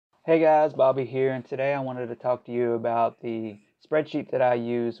Hey guys, Bobby here, and today I wanted to talk to you about the spreadsheet that I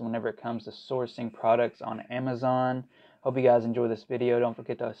use whenever it comes to sourcing products on Amazon. Hope you guys enjoy this video. Don't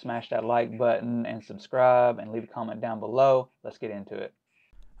forget to smash that like button and subscribe and leave a comment down below. Let's get into it.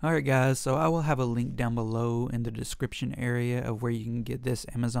 Alright guys, so I will have a link down below in the description area of where you can get this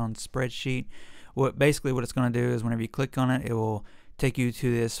Amazon spreadsheet. Basically what it's going to do is whenever you click on it, it will take you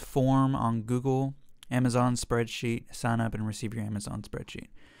to this form on Google, Amazon spreadsheet, sign up and receive your Amazon spreadsheet.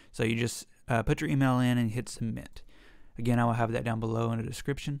 So you just put your email in and hit submit. Again, I will have that down below in the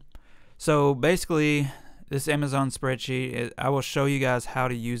description. So basically, this Amazon spreadsheet, I will show you guys how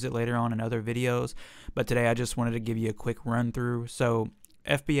to use it later on in other videos, but today I just wanted to give you a quick run through. So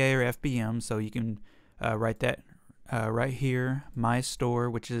FBA or FBM, so you can write that right here. My store,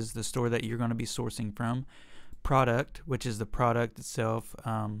 which is the store that you're going to be sourcing from. Product, which is the product itself.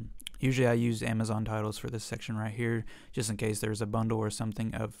 Usually I use Amazon titles for this section right here, just in case there's a bundle or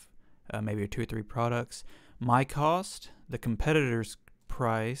something of maybe 2 or 3 products. My cost, the competitor's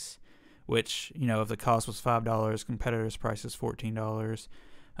price, which, you know, if the cost was $5, competitor's price is $14.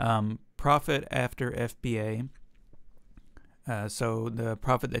 Profit after FBA, so the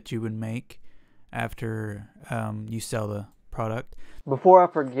profit that you would make after you sell the product. Before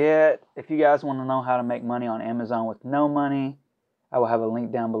I forget, if you guys want to know how to make money on Amazon with no money, I will have a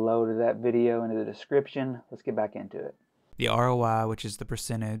link down below to that video in the description. Let's get back into it. The ROI, which is the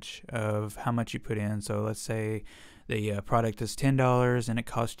percentage of how much you put in. So let's say the product is $10 and it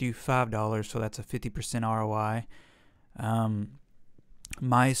cost you $5, so that's a 50% ROI.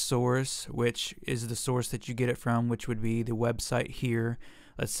 My source, which is the source that you get it from, which would be the website here.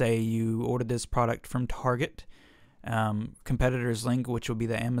 Let's say you ordered this product from Target. Competitor's link, which will be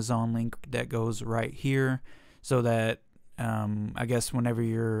the Amazon link that goes right here, so that I guess whenever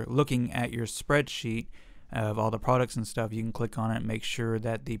you're looking at your spreadsheet of all the products and stuff, you can click on it and make sure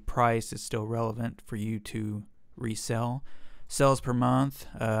that the price is still relevant for you to resell. Sales per month.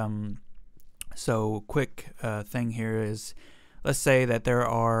 So quick thing here is, let's say that there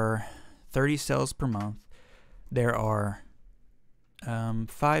are 30 sales per month. There are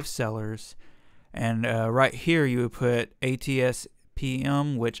 5 sellers, and right here you would put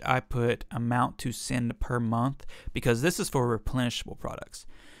ATSPM, which I put amount to send per month, because this is for replenishable products.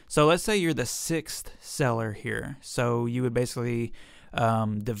 So let's say you're the 6th seller here. So you would basically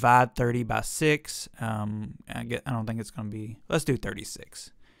divide 30 by 6. I don't think it's going to be, let's do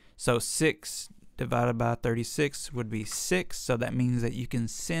 36. So 6 divided by 36 would be 6. So that means that you can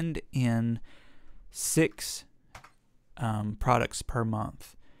send in 6 products per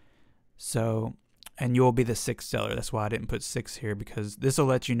month. So, and you'll be the 6th seller. That's why I didn't put 6 here, because this will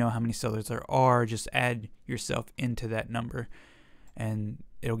let you know how many sellers there are. Just add yourself into that number, and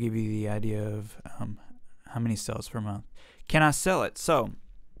it'll give you the idea of how many sales per month. Can I sell it? So,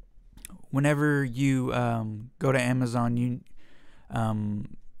 whenever you go to Amazon,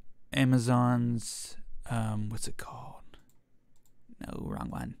 Amazon's what's it called? No, wrong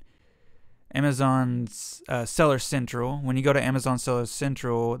one. Amazon's Seller Central. When you go to Amazon Seller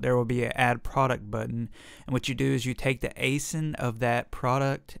Central, there will be an Add Product button, and what you do is you take the ASIN of that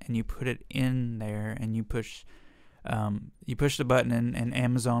product and you put it in there, and you push the button, and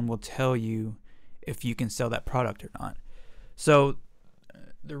Amazon will tell you if you can sell that product or not. So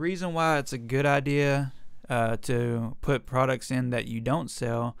the reason why it's a good idea to put products in that you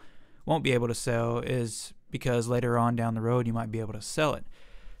won't be able to sell, is because later on down the road you might be able to sell it.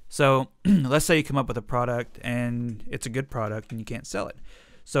 So let's say you come up with a product and it's a good product and you can't sell it.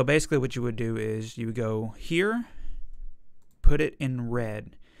 So basically what you would do is you would go here, put it in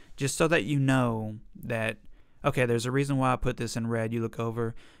red, just so that you know that, okay, there's a reason why I put this in red. You look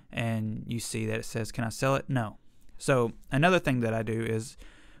over and you see that it says, can I sell it? No. So another thing that I do is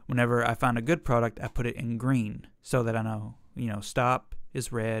whenever I find a good product, I put it in green, so that I know, stop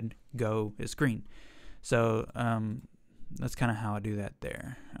is red, go is green. So that's kind of how I do that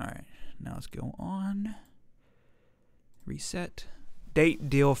there. Alright, now let's go on. Reset. Date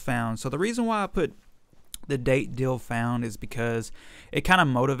deal found. So the reason why I put the date deal found is because it kind of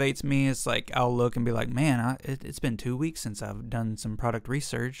motivates me. It's like I'll look and be like, man, it's been 2 weeks since I've done some product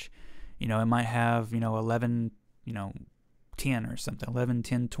research. It might have 11, 10 or something, 11,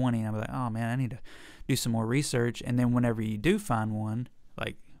 10, 20, and I'll be like, oh man, I need to do some more research. And then whenever you do find one,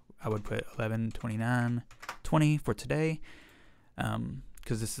 like I would put 11, 29, 20 for today,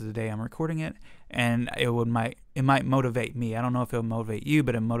 because this is the day I'm recording it, and it might motivate me. I don't know if it'll motivate you,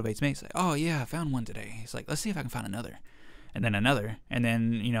 but it motivates me. It's like, oh yeah, I found one today. It's like, let's see if I can find another, and then another, and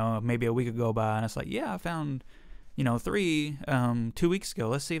then maybe a week will go by, and it's like, yeah, I found 3 2 weeks ago.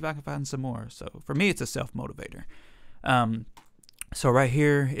 Let's see if I can find some more. So for me, it's a self motivator. So right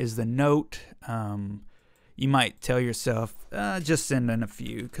here is the note. You might tell yourself, just send in a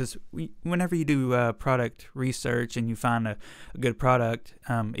few, because whenever you do product research and you find a good product,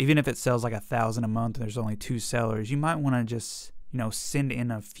 even if it sells like 1,000 a month and there's only 2 sellers, you might want to just, send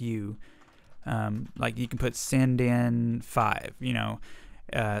in a few. Like you can put send in 5,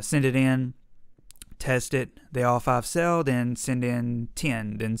 send it in, test it, they all 5 sell, then send in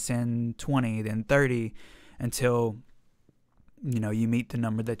 10, then send 20, then 30, until you meet the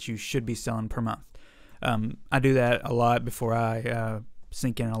number that you should be selling per month. I do that a lot before I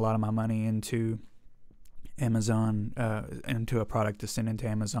sink in a lot of my money into Amazon, into a product to send into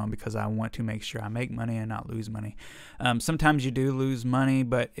Amazon, because I want to make sure I make money and not lose money. Sometimes you do lose money,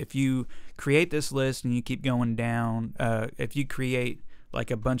 but if you create this list and you keep going down, if you create like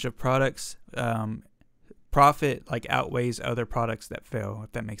a bunch of products, profit like outweighs other products that fail,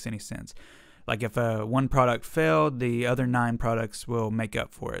 if that makes any sense. Like if one product failed, the other 9 products will make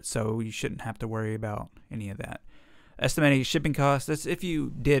up for it. So you shouldn't have to worry about any of that. Estimated shipping costs, that's if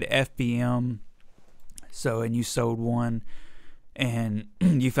you did FBM, and you sold one and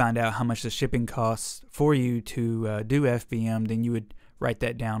you find out how much the shipping costs for you to do FBM, then you would write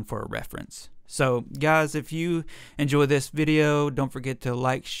that down for a reference. So guys, if you enjoy this video, don't forget to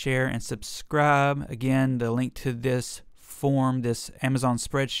like, share, and subscribe. Again, the link to this form, this Amazon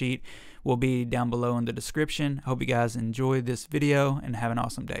spreadsheet, will be down below in the description. I hope you guys enjoyed this video and have an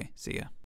awesome day. See ya.